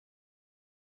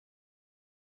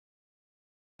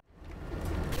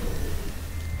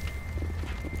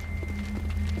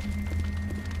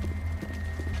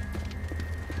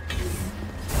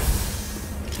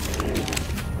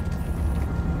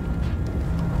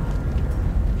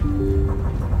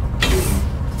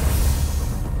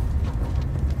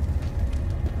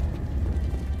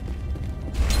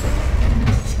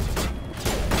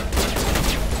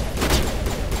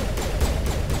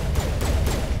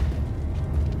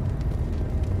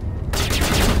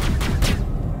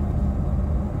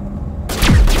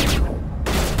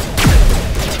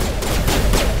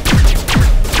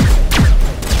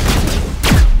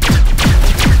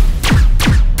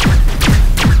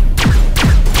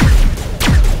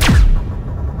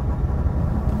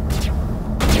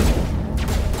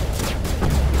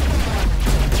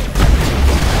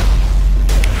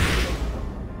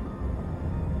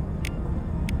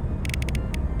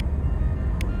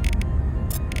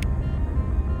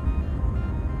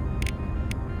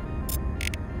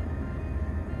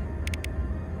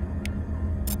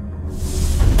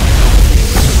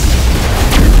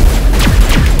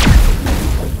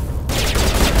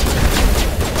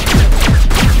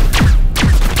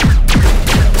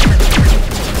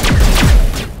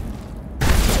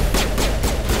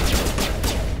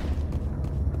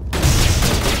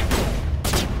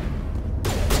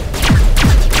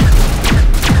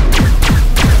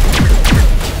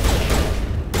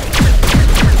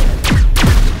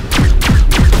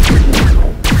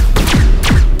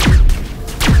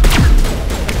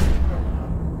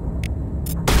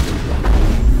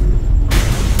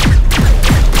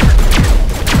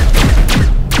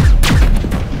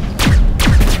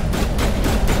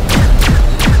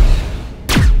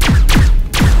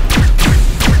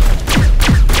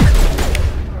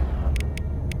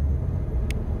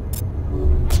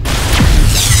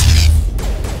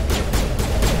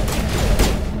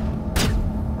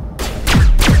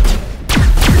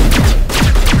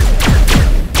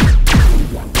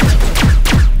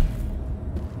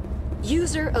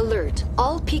User alert.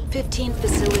 All Peak 15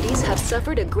 facilities have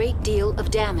suffered a great deal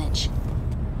of damage.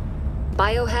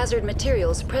 Biohazard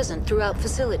materials present throughout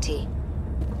facility.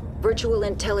 Virtual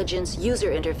intelligence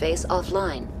user interface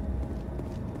offline.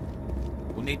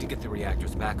 We'll need to get the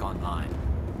reactors back online.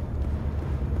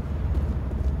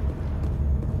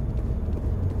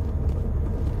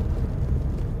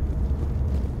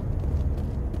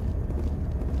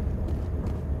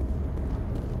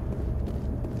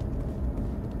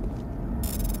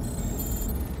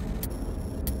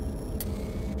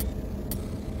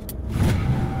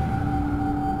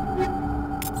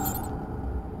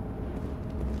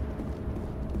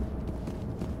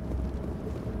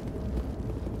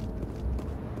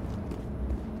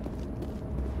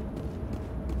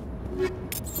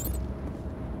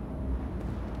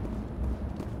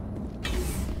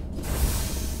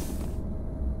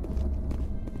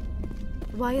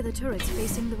 Why are the turrets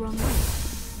facing the wrong way?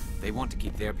 They want to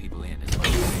keep their people in as much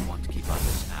as they want to keep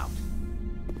others out.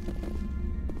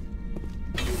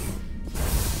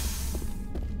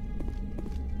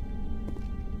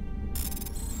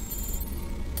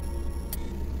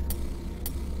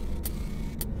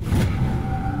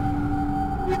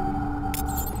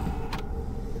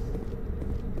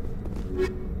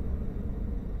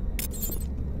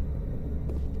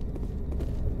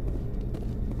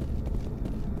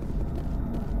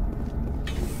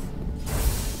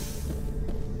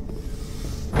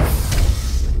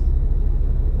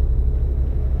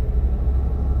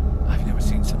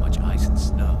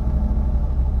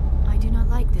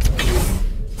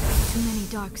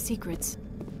 Dark secrets.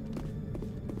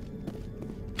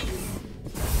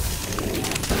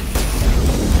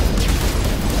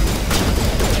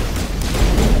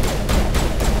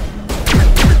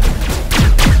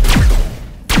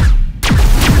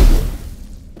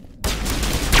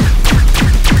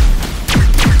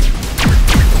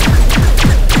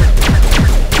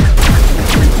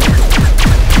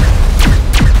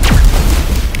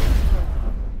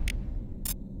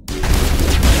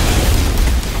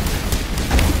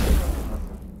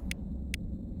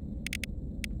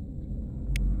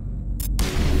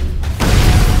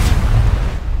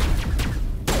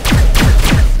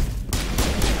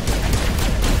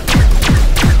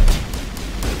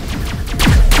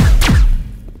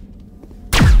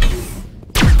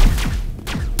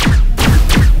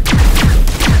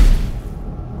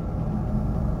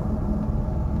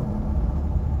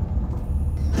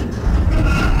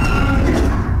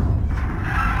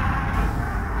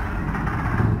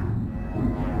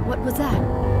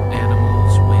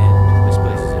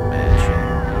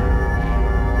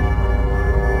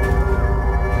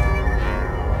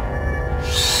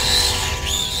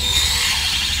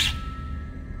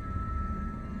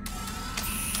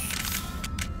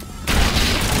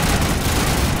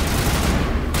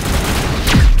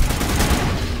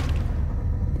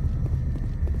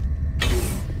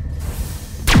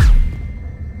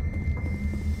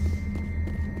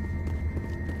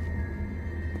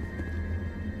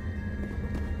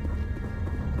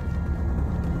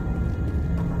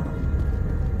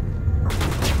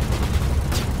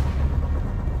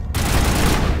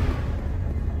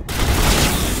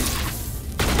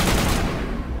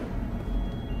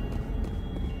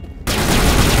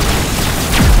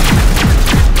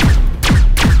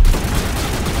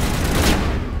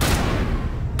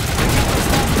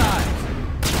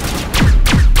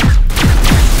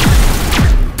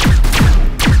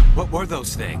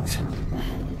 those things?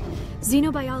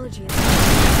 Xenobiology.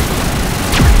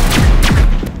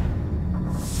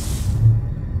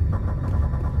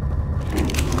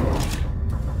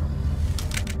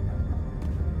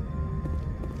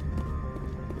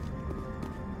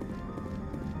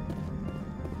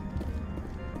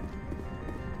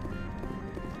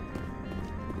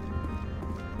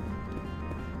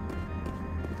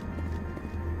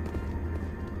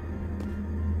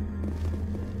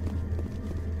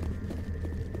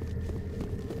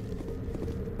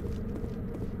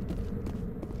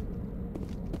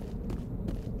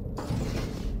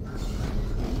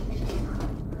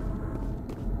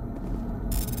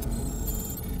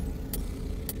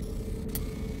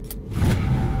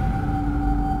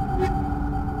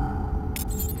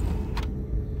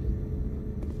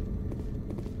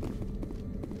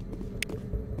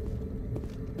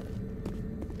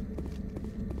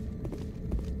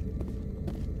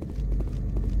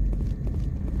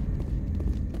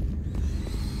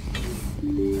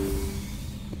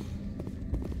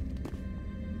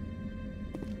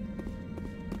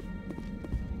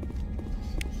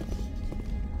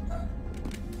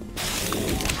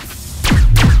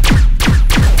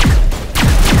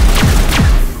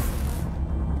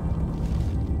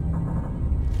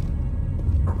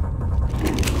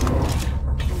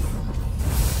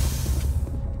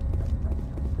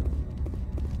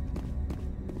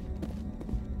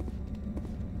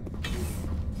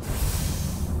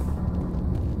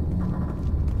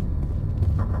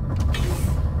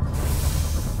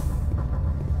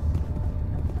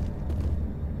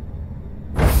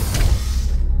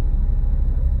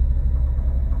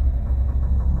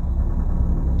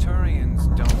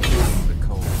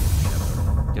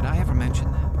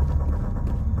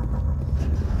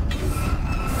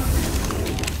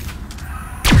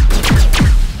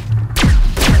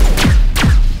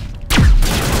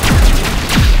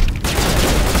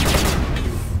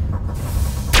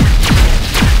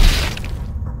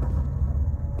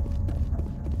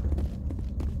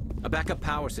 Backup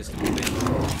power system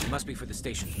available. It must be for the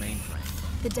station's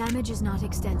mainframe. The damage is not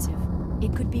extensive.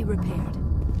 It could be repaired.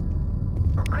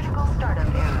 Critical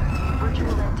startup error.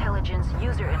 Virtual intelligence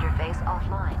user interface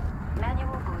offline.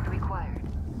 Manual boot required.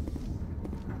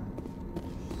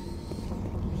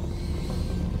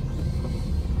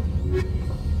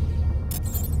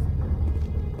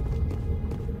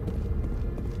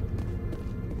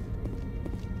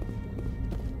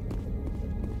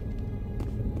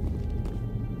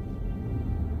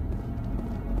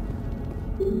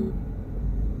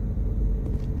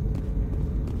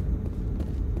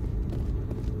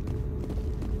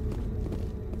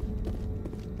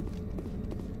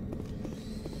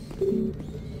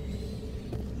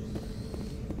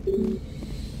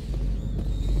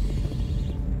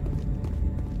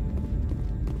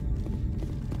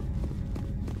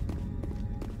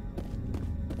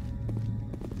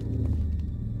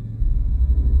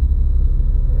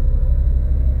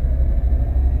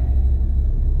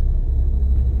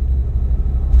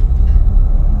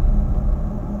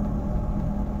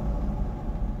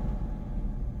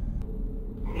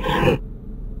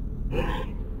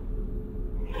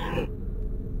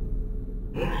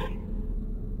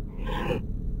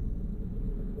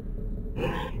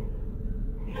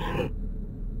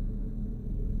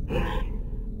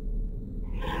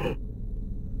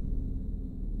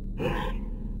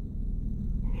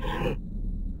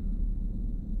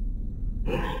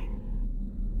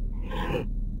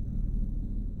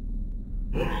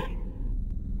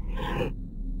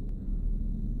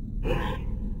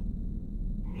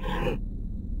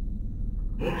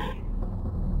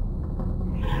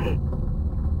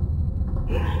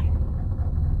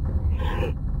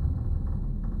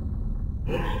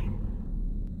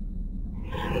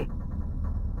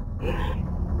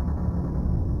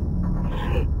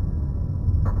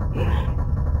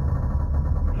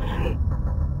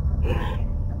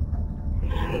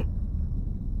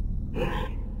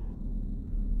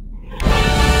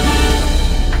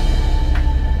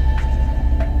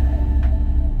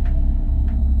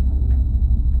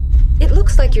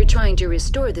 Like you're trying to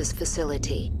restore this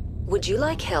facility. Would you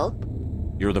like help?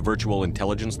 You're the virtual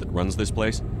intelligence that runs this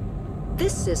place?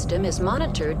 This system is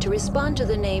monitored to respond to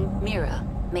the name Mira.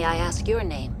 May I ask your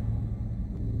name?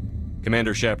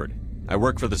 Commander Shepard. I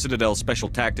work for the Citadel's Special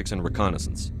Tactics and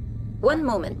Reconnaissance. One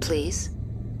moment, please.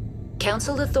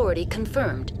 Council authority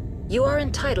confirmed. You are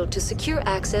entitled to secure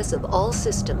access of all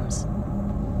systems.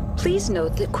 Please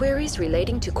note that queries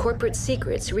relating to corporate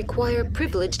secrets require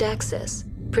privileged access.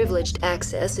 Privileged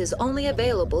access is only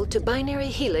available to Binary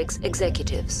Helix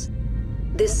executives.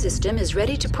 This system is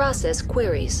ready to process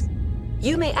queries.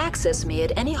 You may access me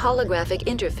at any holographic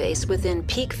interface within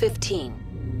Peak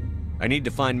 15. I need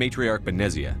to find Matriarch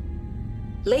Benezia.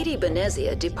 Lady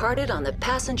Benezia departed on the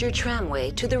passenger tramway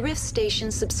to the Rift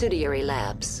Station subsidiary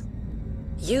labs.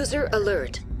 User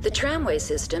alert. The tramway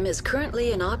system is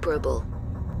currently inoperable.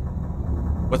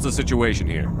 What's the situation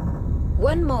here?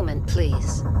 One moment,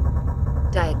 please.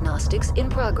 Diagnostics in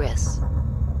progress.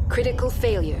 Critical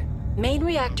failure. Main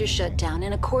reactor shut down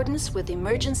in accordance with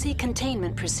emergency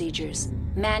containment procedures.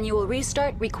 Manual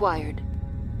restart required.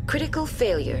 Critical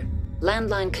failure.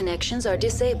 Landline connections are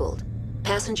disabled.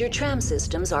 Passenger tram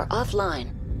systems are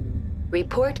offline.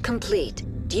 Report complete.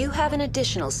 Do you have an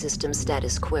additional system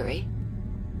status query?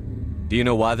 Do you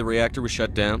know why the reactor was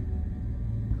shut down?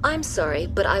 I'm sorry,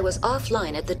 but I was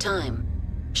offline at the time.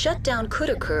 Shutdown could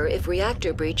occur if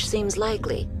reactor breach seems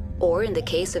likely, or in the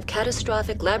case of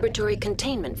catastrophic laboratory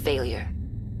containment failure.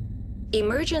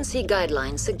 Emergency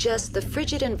guidelines suggest the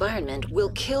frigid environment will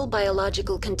kill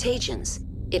biological contagions.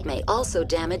 It may also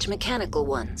damage mechanical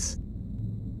ones.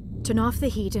 Turn off the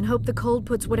heat and hope the cold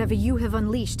puts whatever you have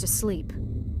unleashed to sleep.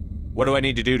 What do I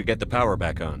need to do to get the power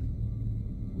back on?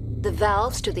 The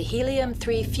valves to the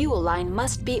helium-3 fuel line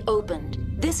must be opened.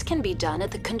 This can be done at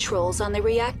the controls on the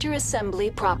reactor assembly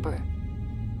proper.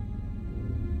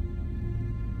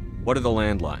 What are the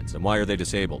landlines, and why are they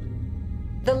disabled?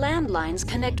 The landlines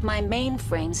connect my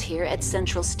mainframes here at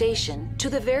Central Station to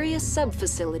the various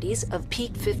sub-facilities of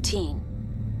Peak 15.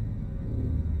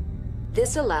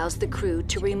 This allows the crew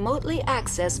to remotely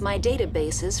access my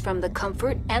databases from the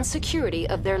comfort and security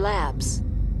of their labs.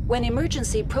 When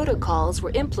emergency protocols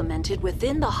were implemented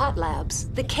within the hot labs,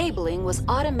 the cabling was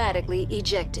automatically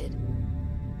ejected.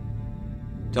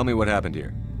 Tell me what happened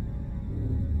here.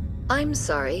 I'm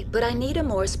sorry, but I need a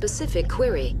more specific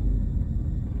query.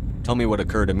 Tell me what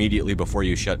occurred immediately before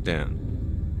you shut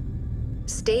down.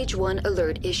 Stage 1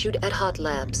 alert issued at hot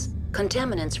labs.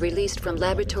 Contaminants released from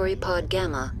Laboratory Pod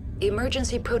Gamma.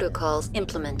 Emergency protocols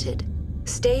implemented.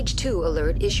 Stage 2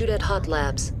 alert issued at hot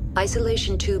labs.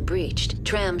 Isolation tube breached.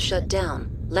 Tram shut down.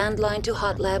 Landline to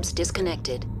hot labs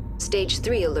disconnected. Stage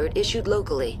 3 alert issued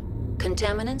locally.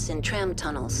 Contaminants in tram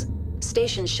tunnels.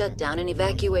 Station shutdown and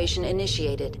evacuation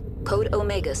initiated. Code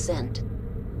Omega sent.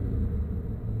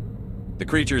 The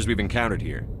creatures we've encountered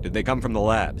here, did they come from the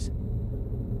labs?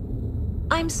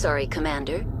 I'm sorry,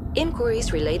 Commander.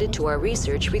 Inquiries related to our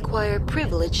research require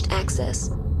privileged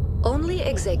access. Only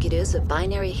executives of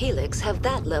Binary Helix have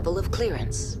that level of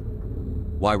clearance.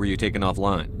 Why were you taken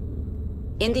offline?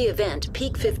 In the event,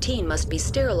 Peak 15 must be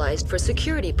sterilized for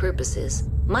security purposes.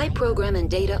 My program and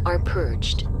data are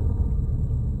purged.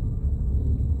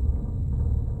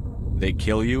 They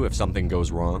kill you if something goes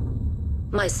wrong?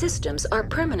 My systems are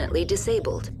permanently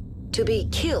disabled. To be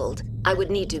killed, I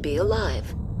would need to be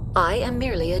alive. I am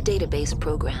merely a database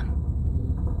program.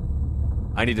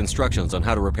 I need instructions on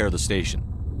how to repair the station.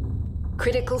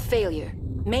 Critical failure.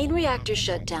 Main reactor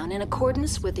shut down in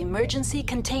accordance with emergency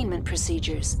containment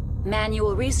procedures.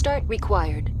 Manual restart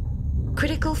required.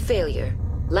 Critical failure.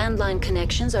 Landline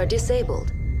connections are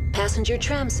disabled. Passenger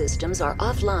tram systems are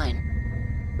offline.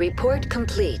 Report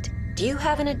complete. Do you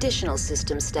have an additional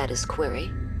system status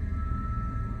query?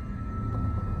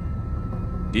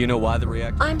 Do you know why the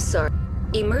reactor... I'm sorry.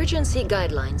 Emergency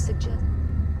guidelines suggest...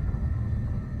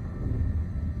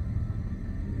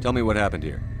 Tell me what happened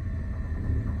here.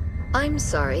 I'm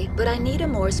sorry, but I need a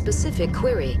more specific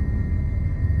query.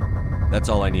 That's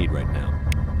all I need right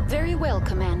now. Very well,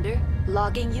 Commander.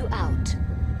 Logging you out.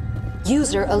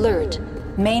 User alert.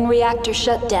 Main reactor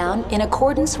shut down in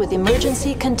accordance with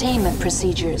emergency containment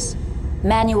procedures.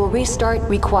 Manual restart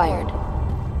required.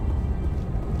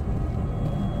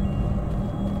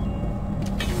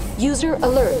 User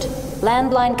alert.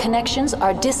 Landline connections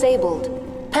are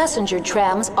disabled. Passenger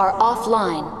trams are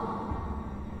offline.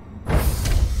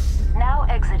 Now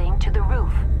exiting to the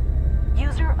roof.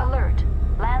 User alert.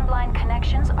 Landline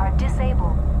connections are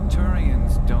disabled.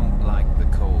 Turians don't like the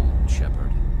cold,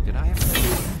 Shepard. Did I ever tell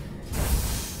you?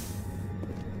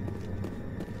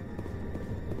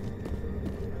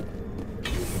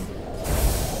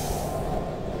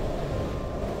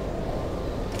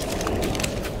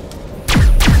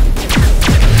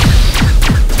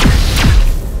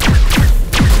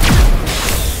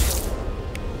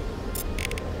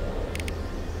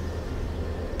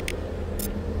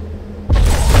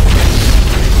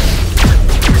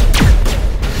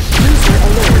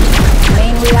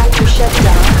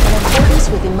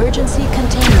 Emergency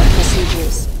containment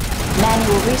procedures.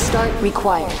 Manual restart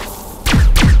required.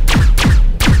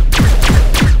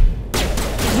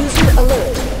 User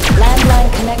alert.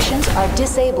 Landline connections are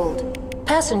disabled.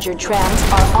 Passenger trams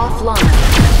are offline.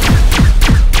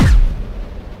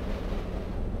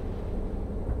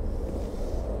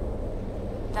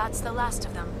 That's the last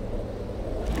of them.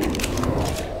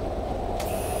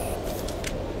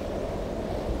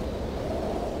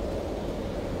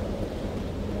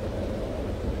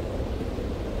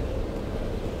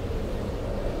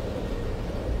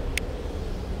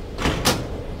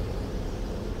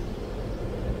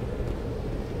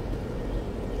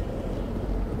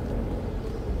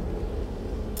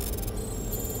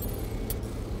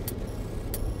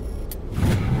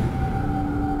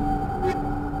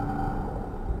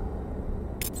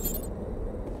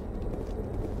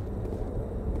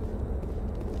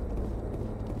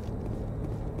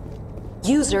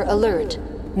 User alert.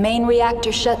 Main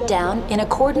reactor shut down in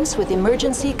accordance with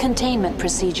emergency containment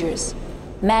procedures.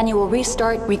 Manual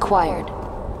restart required.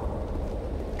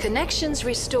 Connections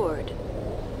restored.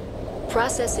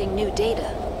 Processing new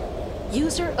data.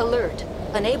 User alert.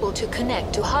 Unable to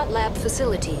connect to hot lab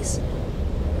facilities.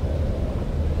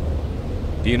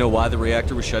 Do you know why the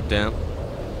reactor was shut down?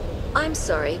 I'm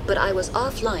sorry, but I was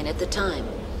offline at the time.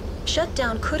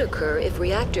 Shutdown could occur if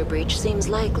reactor breach seems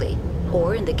likely,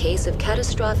 or in the case of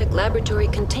catastrophic laboratory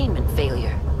containment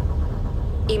failure.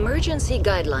 Emergency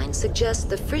guidelines suggest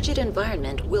the frigid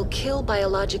environment will kill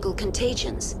biological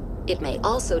contagions. It may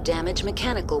also damage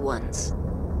mechanical ones.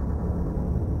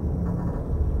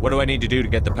 What do I need to do to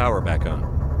get the power back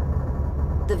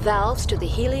on? The valves to the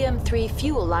helium-3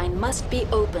 fuel line must be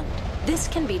opened. This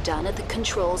can be done at the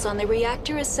controls on the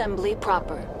reactor assembly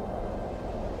proper.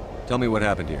 Tell me what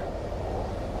happened here.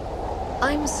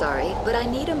 I'm sorry, but I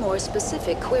need a more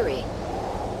specific query.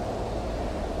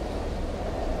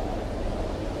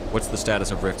 What's the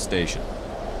status of Rift Station?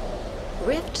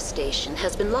 Rift Station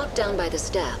has been locked down by the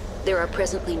staff. There are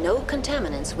presently no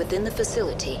contaminants within the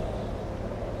facility.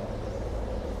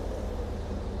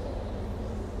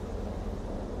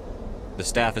 The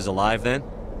staff is alive then?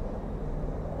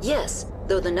 Yes,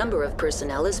 though the number of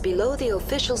personnel is below the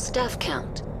official staff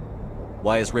count.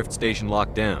 Why is Rift Station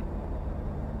locked down?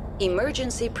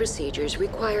 Emergency procedures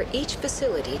require each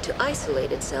facility to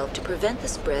isolate itself to prevent the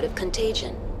spread of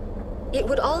contagion. It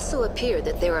would also appear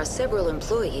that there are several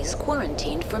employees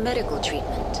quarantined for medical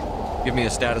treatment. Give me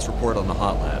a status report on the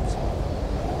hot labs.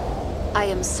 I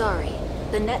am sorry.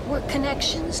 The network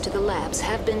connections to the labs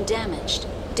have been damaged.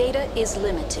 Data is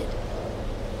limited.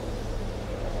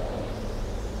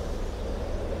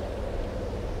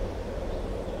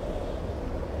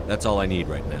 That's all I need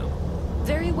right now.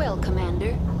 Very well,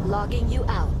 Commander. Logging you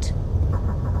out.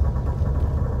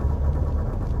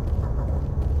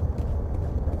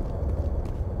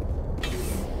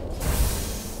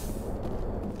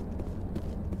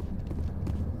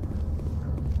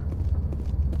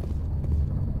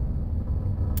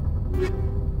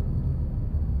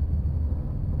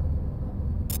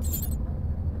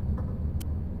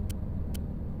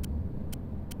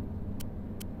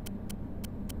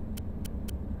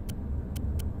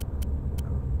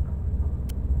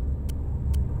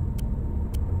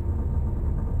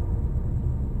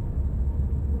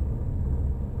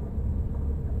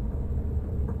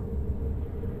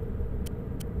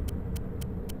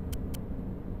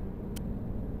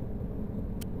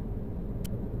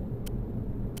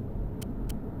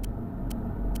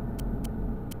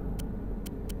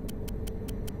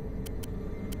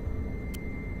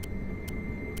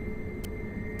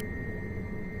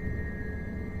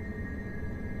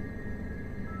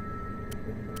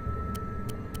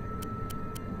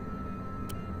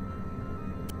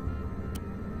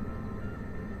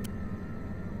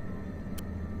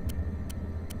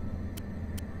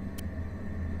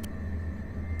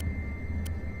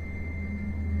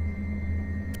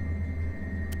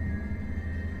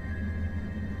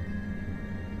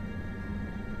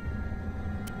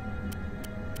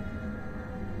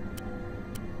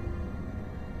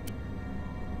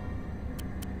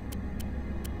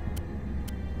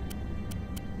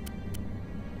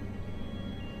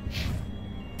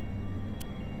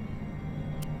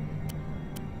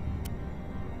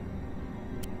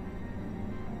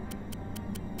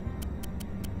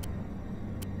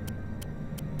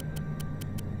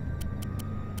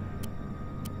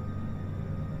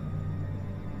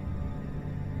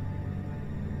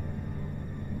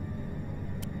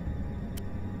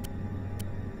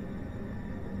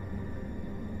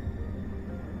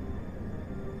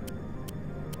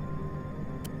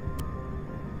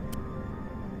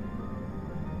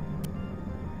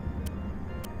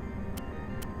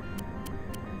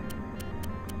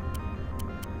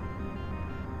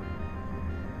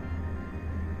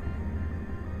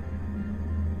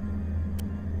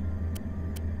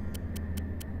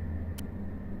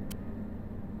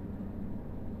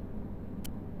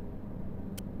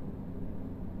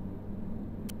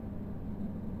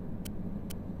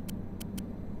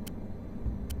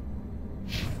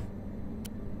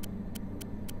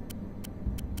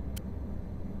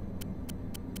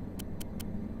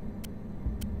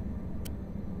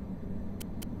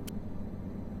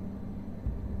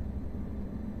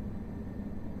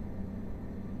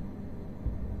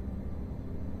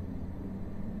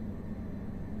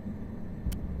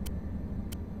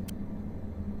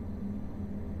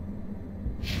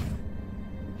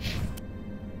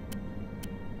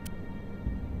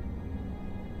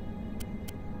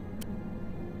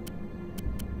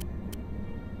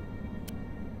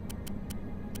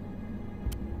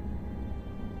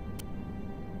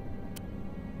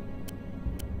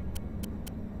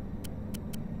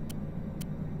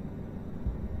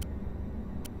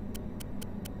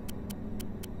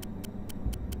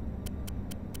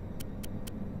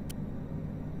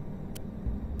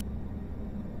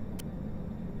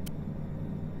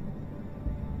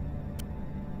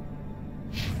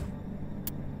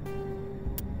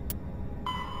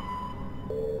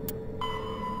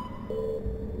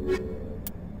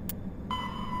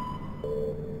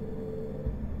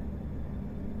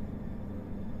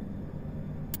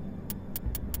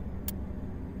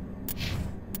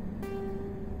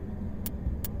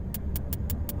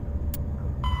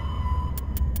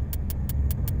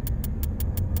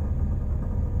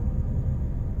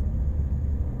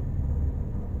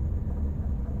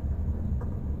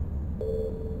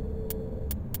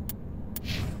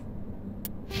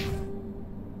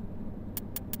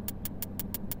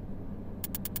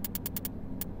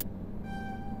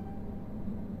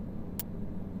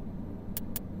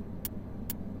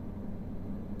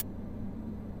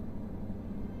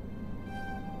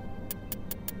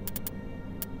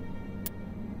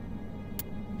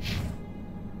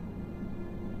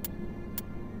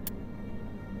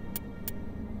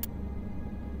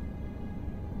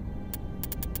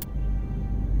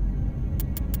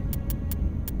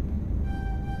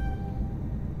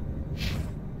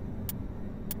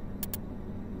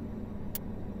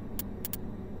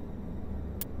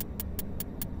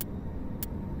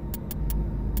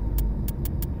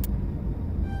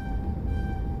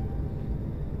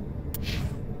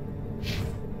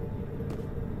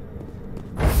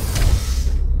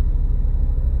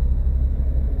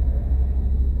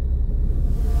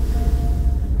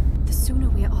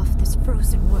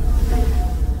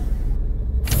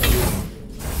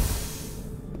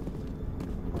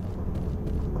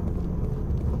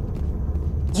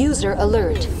 User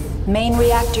alert. Main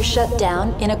reactor shut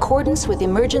down in accordance with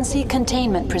emergency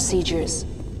containment procedures.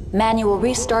 Manual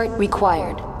restart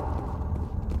required.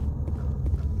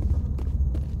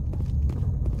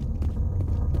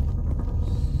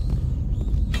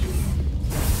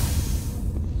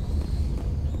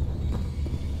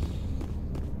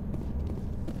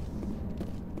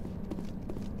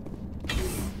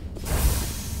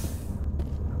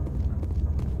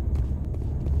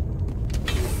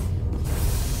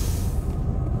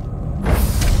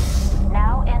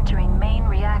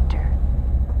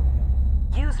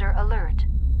 Alert.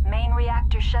 Main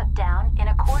reactor shut down in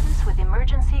accordance with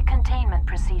emergency containment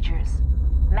procedures.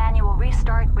 Manual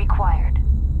restart required.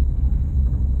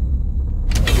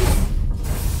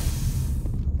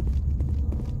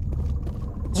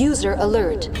 User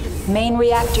alert. Main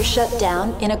reactor shut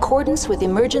down in accordance with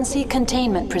emergency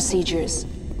containment procedures.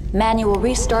 Manual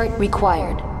restart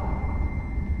required.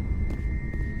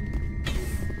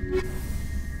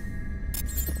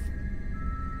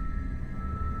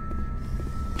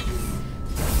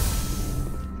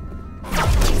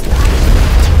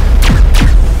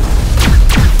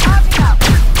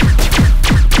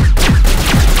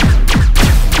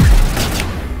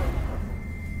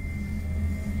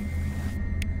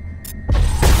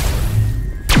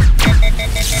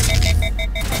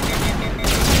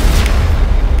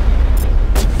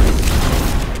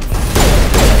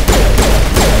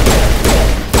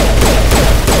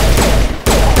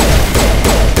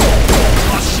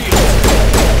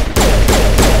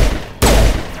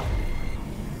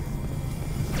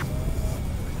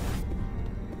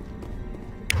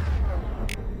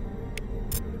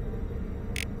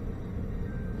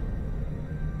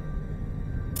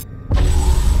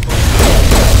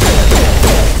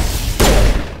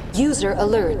 User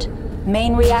alert.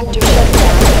 Main reactor shut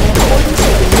down in accordance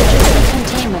with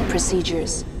emergency containment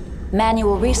procedures.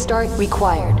 Manual restart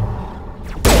required.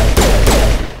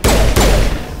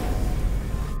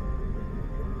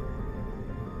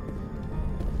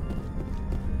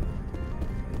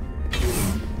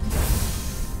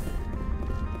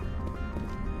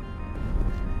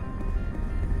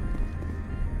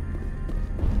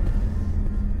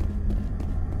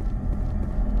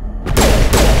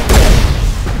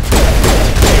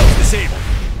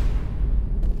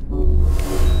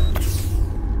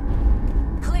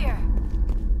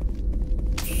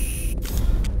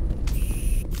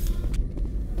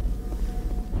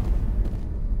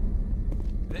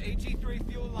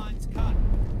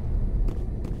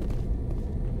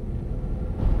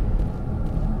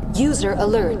 User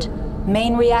alert.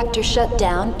 Main reactor shut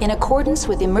down in accordance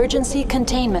with emergency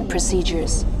containment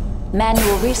procedures.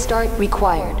 Manual restart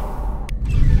required.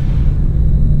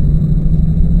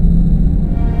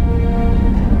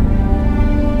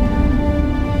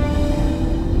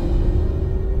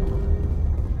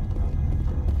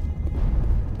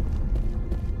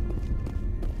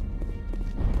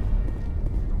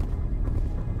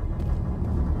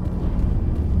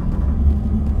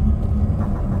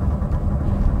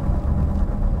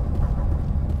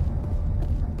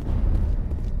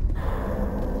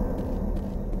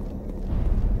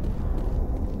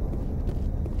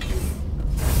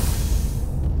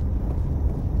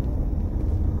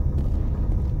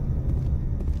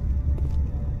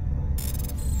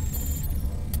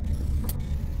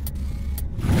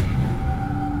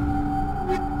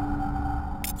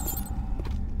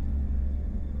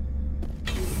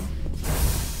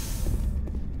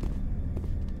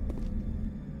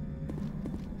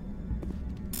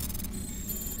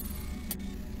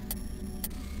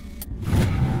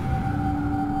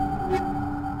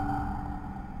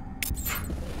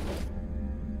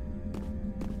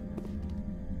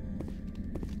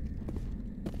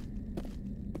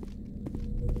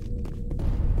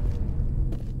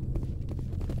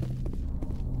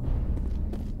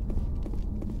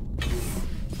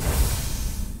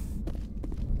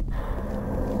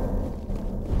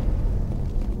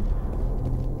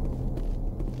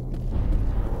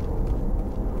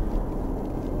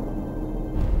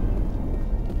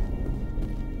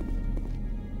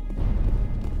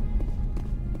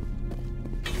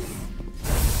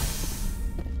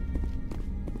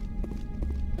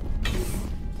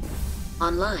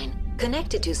 Online,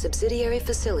 connected to subsidiary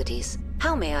facilities.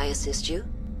 How may I assist you?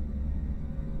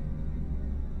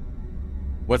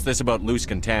 What's this about loose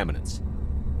contaminants?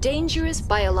 Dangerous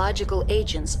biological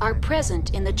agents are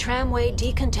present in the tramway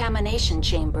decontamination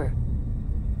chamber.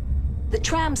 The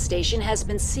tram station has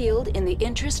been sealed in the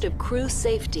interest of crew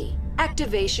safety.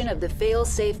 Activation of the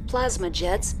fail-safe plasma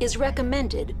jets is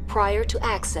recommended prior to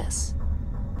access.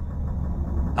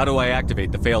 How do I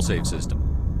activate the failsafe system?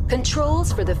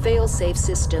 Controls for the failsafe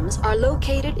systems are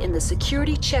located in the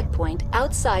security checkpoint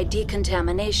outside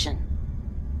decontamination.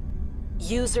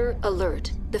 User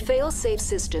alert. The failsafe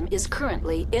system is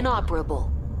currently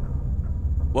inoperable.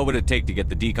 What would it take to get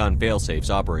the decon failsafes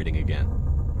operating again?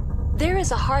 There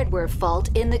is a hardware fault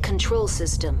in the control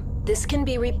system. This can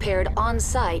be repaired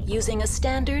on-site using a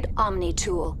standard Omni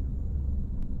tool.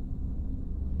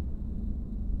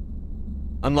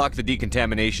 Unlock the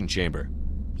decontamination chamber.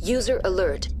 User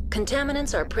alert.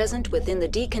 Contaminants are present within the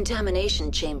decontamination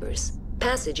chambers.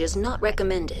 Passage is not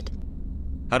recommended.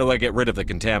 How do I get rid of the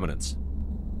contaminants?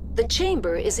 The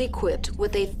chamber is equipped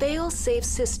with a fail-safe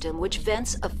system which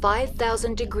vents a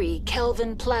 5,000-degree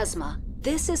Kelvin plasma.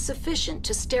 This is sufficient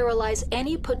to sterilize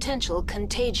any potential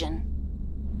contagion.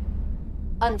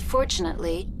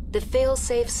 Unfortunately, the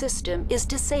fail-safe system is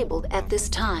disabled at this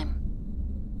time.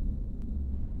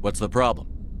 What's the problem?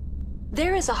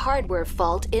 There is a hardware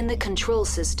fault in the control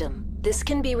system. This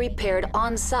can be repaired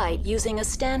on-site using a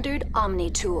standard Omni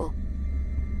tool.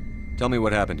 Tell me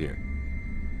what happened here.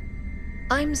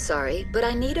 I'm sorry, but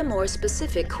I need a more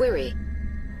specific query.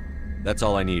 That's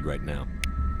all I need right now.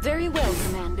 Very well,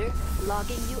 Commander.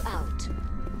 Logging you out.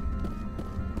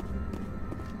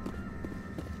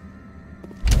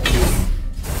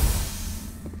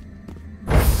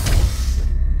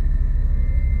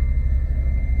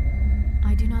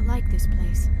 I do not like this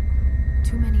place.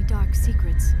 Too many dark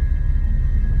secrets.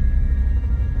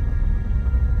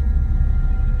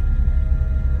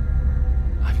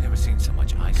 I've never seen so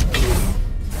much ice.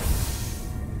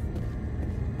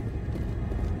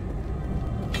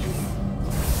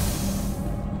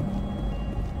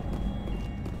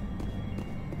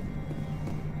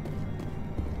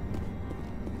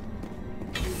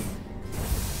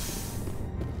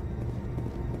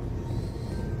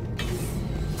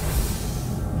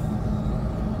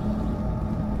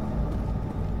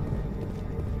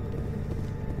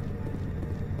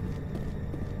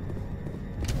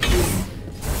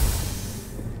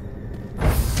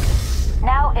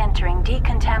 Now entering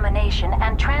decontamination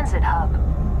and transit hub.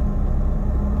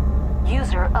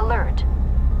 User alert.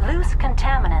 Loose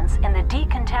contaminants in the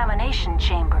decontamination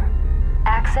chamber.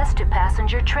 Access to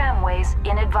passenger tramways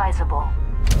inadvisable.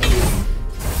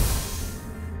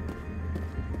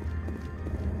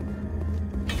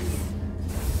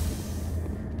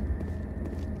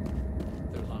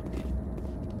 They're locked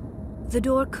in. The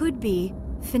door could be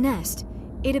finessed.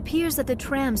 It appears that the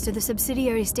trams to the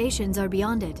subsidiary stations are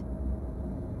beyond it.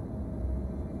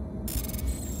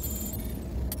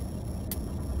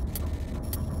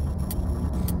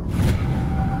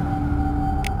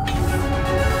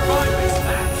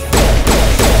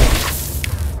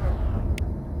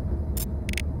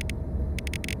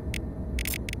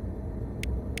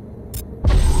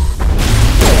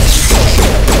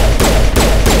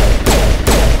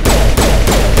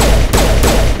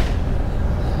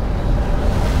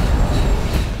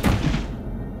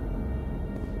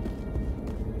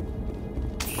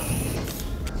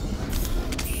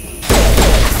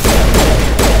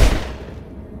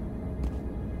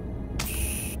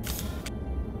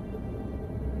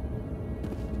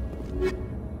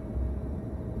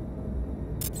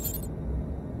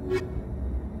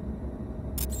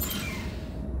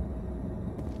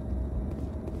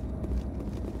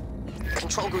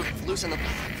 Control group, loosen them.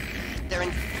 They're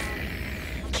in...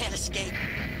 Can't escape.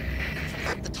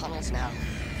 The tunnels now.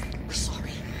 We're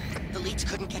sorry. The leads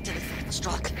couldn't get to the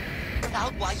struck.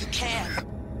 Out while you can.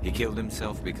 He killed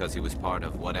himself because he was part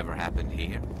of whatever happened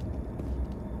here?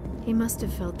 He must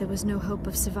have felt there was no hope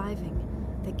of surviving,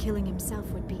 that killing himself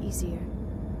would be easier.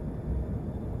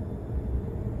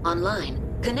 Online,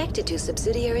 connected to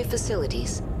subsidiary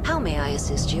facilities. How may I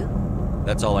assist you?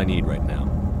 That's all I need right now.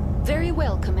 Very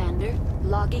well, Commander.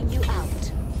 Logging you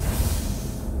out.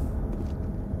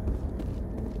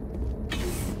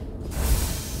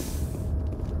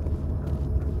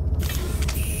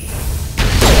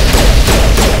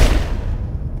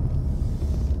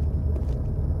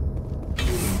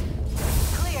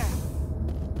 Clear.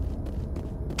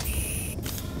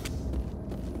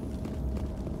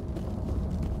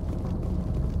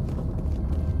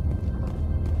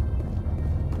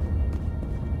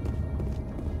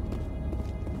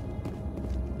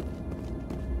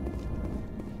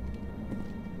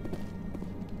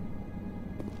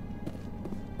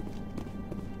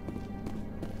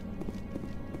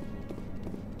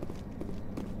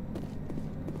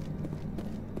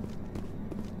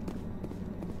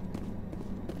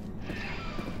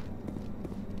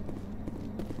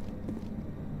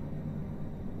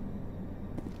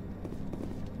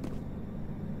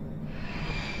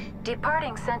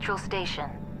 Departing Central Station.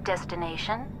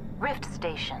 Destination, Rift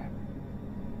Station.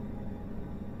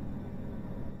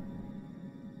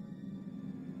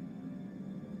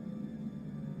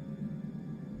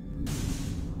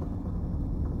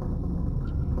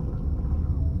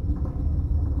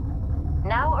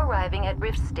 Now arriving at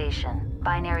Rift Station,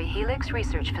 Binary Helix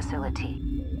Research Facility.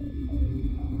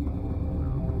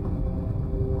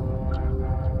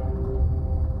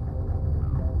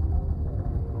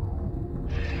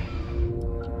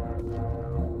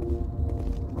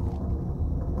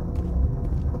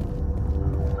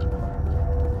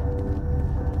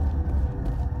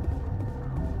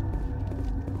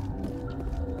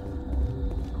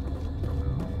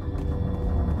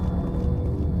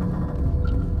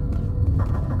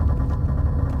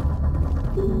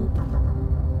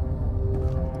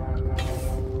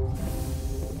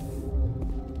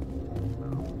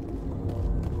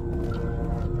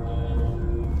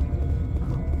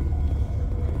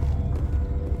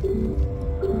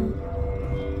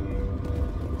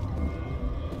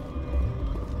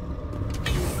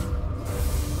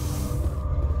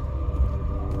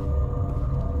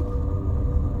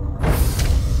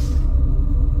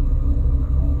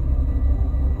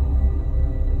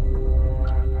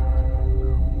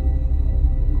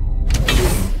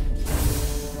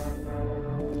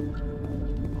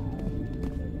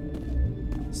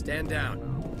 Stand down.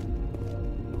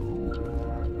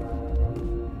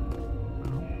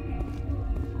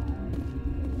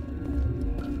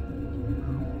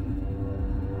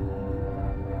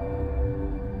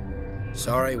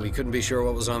 Sorry, we couldn't be sure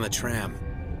what was on the tram.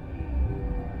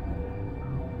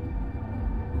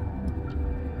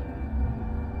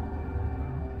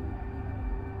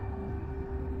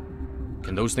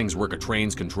 Can those things work a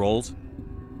train's controls?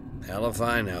 Hell if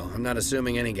I know. I'm not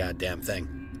assuming any goddamn thing.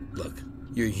 Look,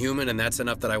 you're human and that's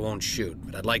enough that I won't shoot,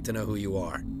 but I'd like to know who you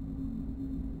are.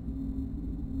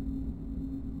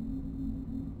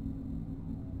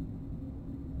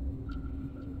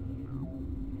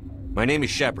 My name is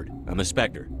Shepard. I'm a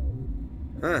Spectre.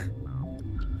 Huh.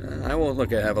 I won't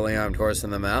look a heavily armed horse in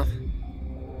the mouth.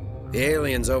 The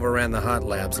aliens overran the hot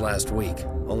labs last week.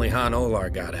 Only Han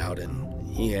Olar got out, and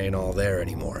he ain't all there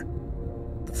anymore.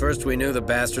 The first we knew, the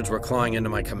bastards were clawing into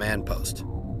my command post.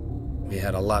 We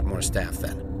had a lot more staff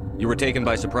then. You were taken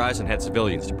by surprise and had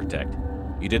civilians to protect.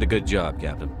 You did a good job,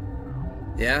 Captain.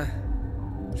 Yeah?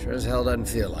 Sure as hell doesn't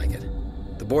feel like it.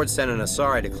 The board sent an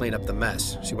Asari to clean up the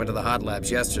mess. She went to the hot labs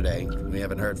yesterday. We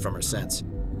haven't heard from her since.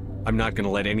 I'm not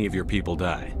gonna let any of your people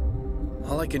die.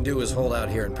 All I can do is hold out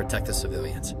here and protect the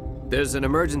civilians. There's an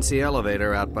emergency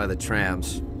elevator out by the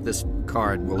trams. This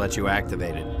card will let you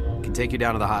activate it. It can take you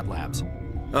down to the hot labs.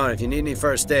 Oh, and if you need any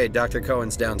first aid, Dr.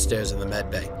 Cohen's downstairs in the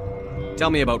med bay. Tell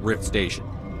me about Rift Station.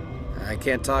 I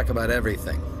can't talk about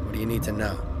everything. What do you need to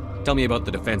know? Tell me about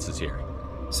the defenses here.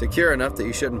 Secure enough that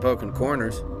you shouldn't poke in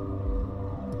corners.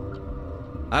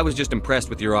 I was just impressed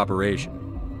with your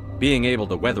operation. Being able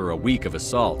to weather a week of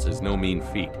assaults is no mean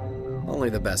feat. Only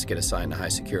the best get assigned to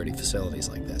high-security facilities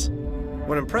like this.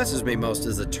 What impresses me most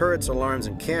is the turrets, alarms,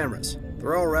 and cameras.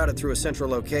 They're all routed through a central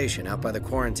location out by the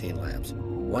quarantine labs.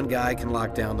 One guy can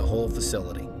lock down the whole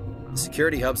facility. The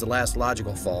security hub's the last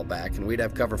logical fallback, and we'd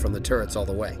have cover from the turrets all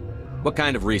the way. What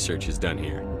kind of research is done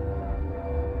here?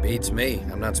 Beats me.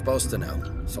 I'm not supposed to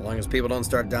know. So long as people don't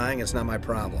start dying, it's not my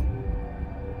problem.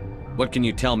 What can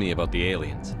you tell me about the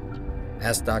aliens?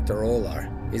 Ask Dr.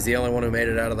 Olar. He's the only one who made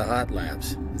it out of the hot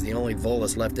labs. He's the only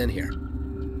Volus left in here.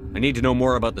 I need to know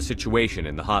more about the situation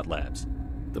in the hot labs.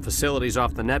 The facility's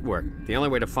off the network. The only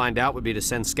way to find out would be to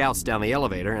send scouts down the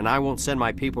elevator, and I won't send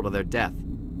my people to their death.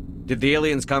 Did the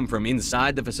aliens come from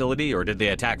inside the facility, or did they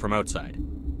attack from outside?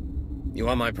 You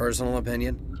want my personal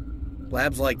opinion?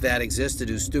 Labs like that exist to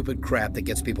do stupid crap that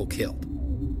gets people killed.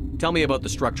 Tell me about the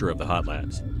structure of the hot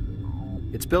labs.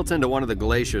 It's built into one of the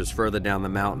glaciers further down the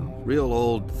mountain. Real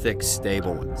old, thick,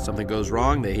 stable. When something goes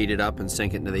wrong, they heat it up and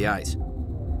sink it into the ice.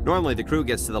 Normally, the crew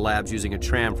gets to the labs using a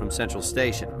tram from Central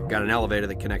Station. We've got an elevator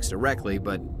that connects directly,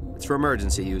 but it's for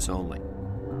emergency use only.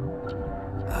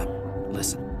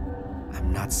 Listen.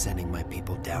 I'm not sending my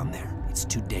people down there. It's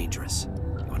too dangerous.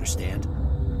 You understand?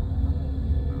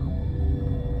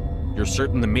 You're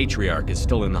certain the matriarch is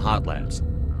still in the hot labs?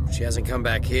 She hasn't come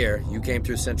back here. You came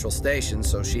through Central Station,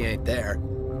 so she ain't there.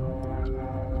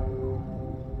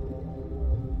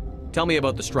 Tell me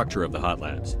about the structure of the hot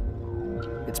labs.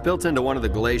 It's built into one of the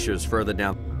glaciers further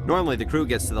down. Normally, the crew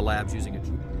gets to the labs using a...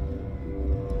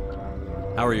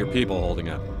 How are your people holding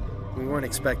up? We weren't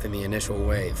expecting the initial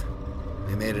wave.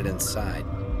 They made it inside.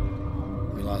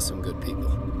 We lost some good people.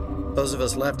 Those of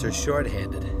us left are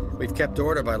short-handed. We've kept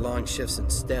order by long shifts and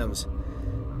stems.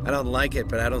 I don't like it,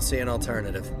 but I don't see an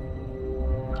alternative.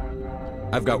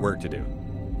 I've got work to do.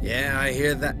 Yeah, I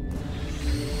hear that.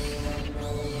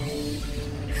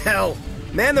 Hell!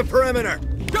 Man the perimeter!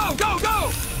 Go, go,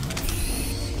 go!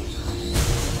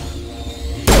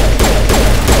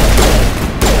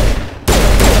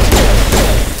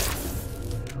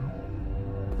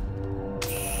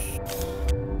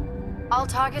 All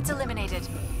targets eliminated.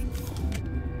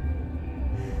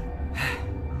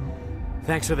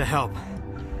 Thanks for the help.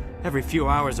 Every few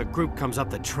hours, a group comes up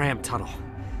the tram tunnel.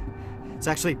 It's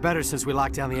actually better since we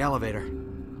locked down the elevator.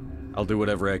 I'll do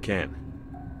whatever I can.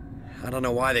 I don't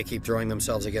know why they keep throwing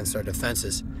themselves against our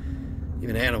defenses.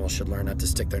 Even animals should learn not to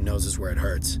stick their noses where it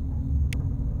hurts.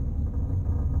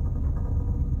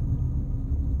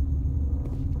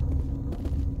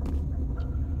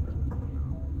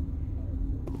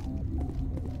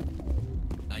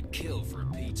 I'd kill for a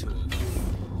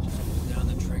P2.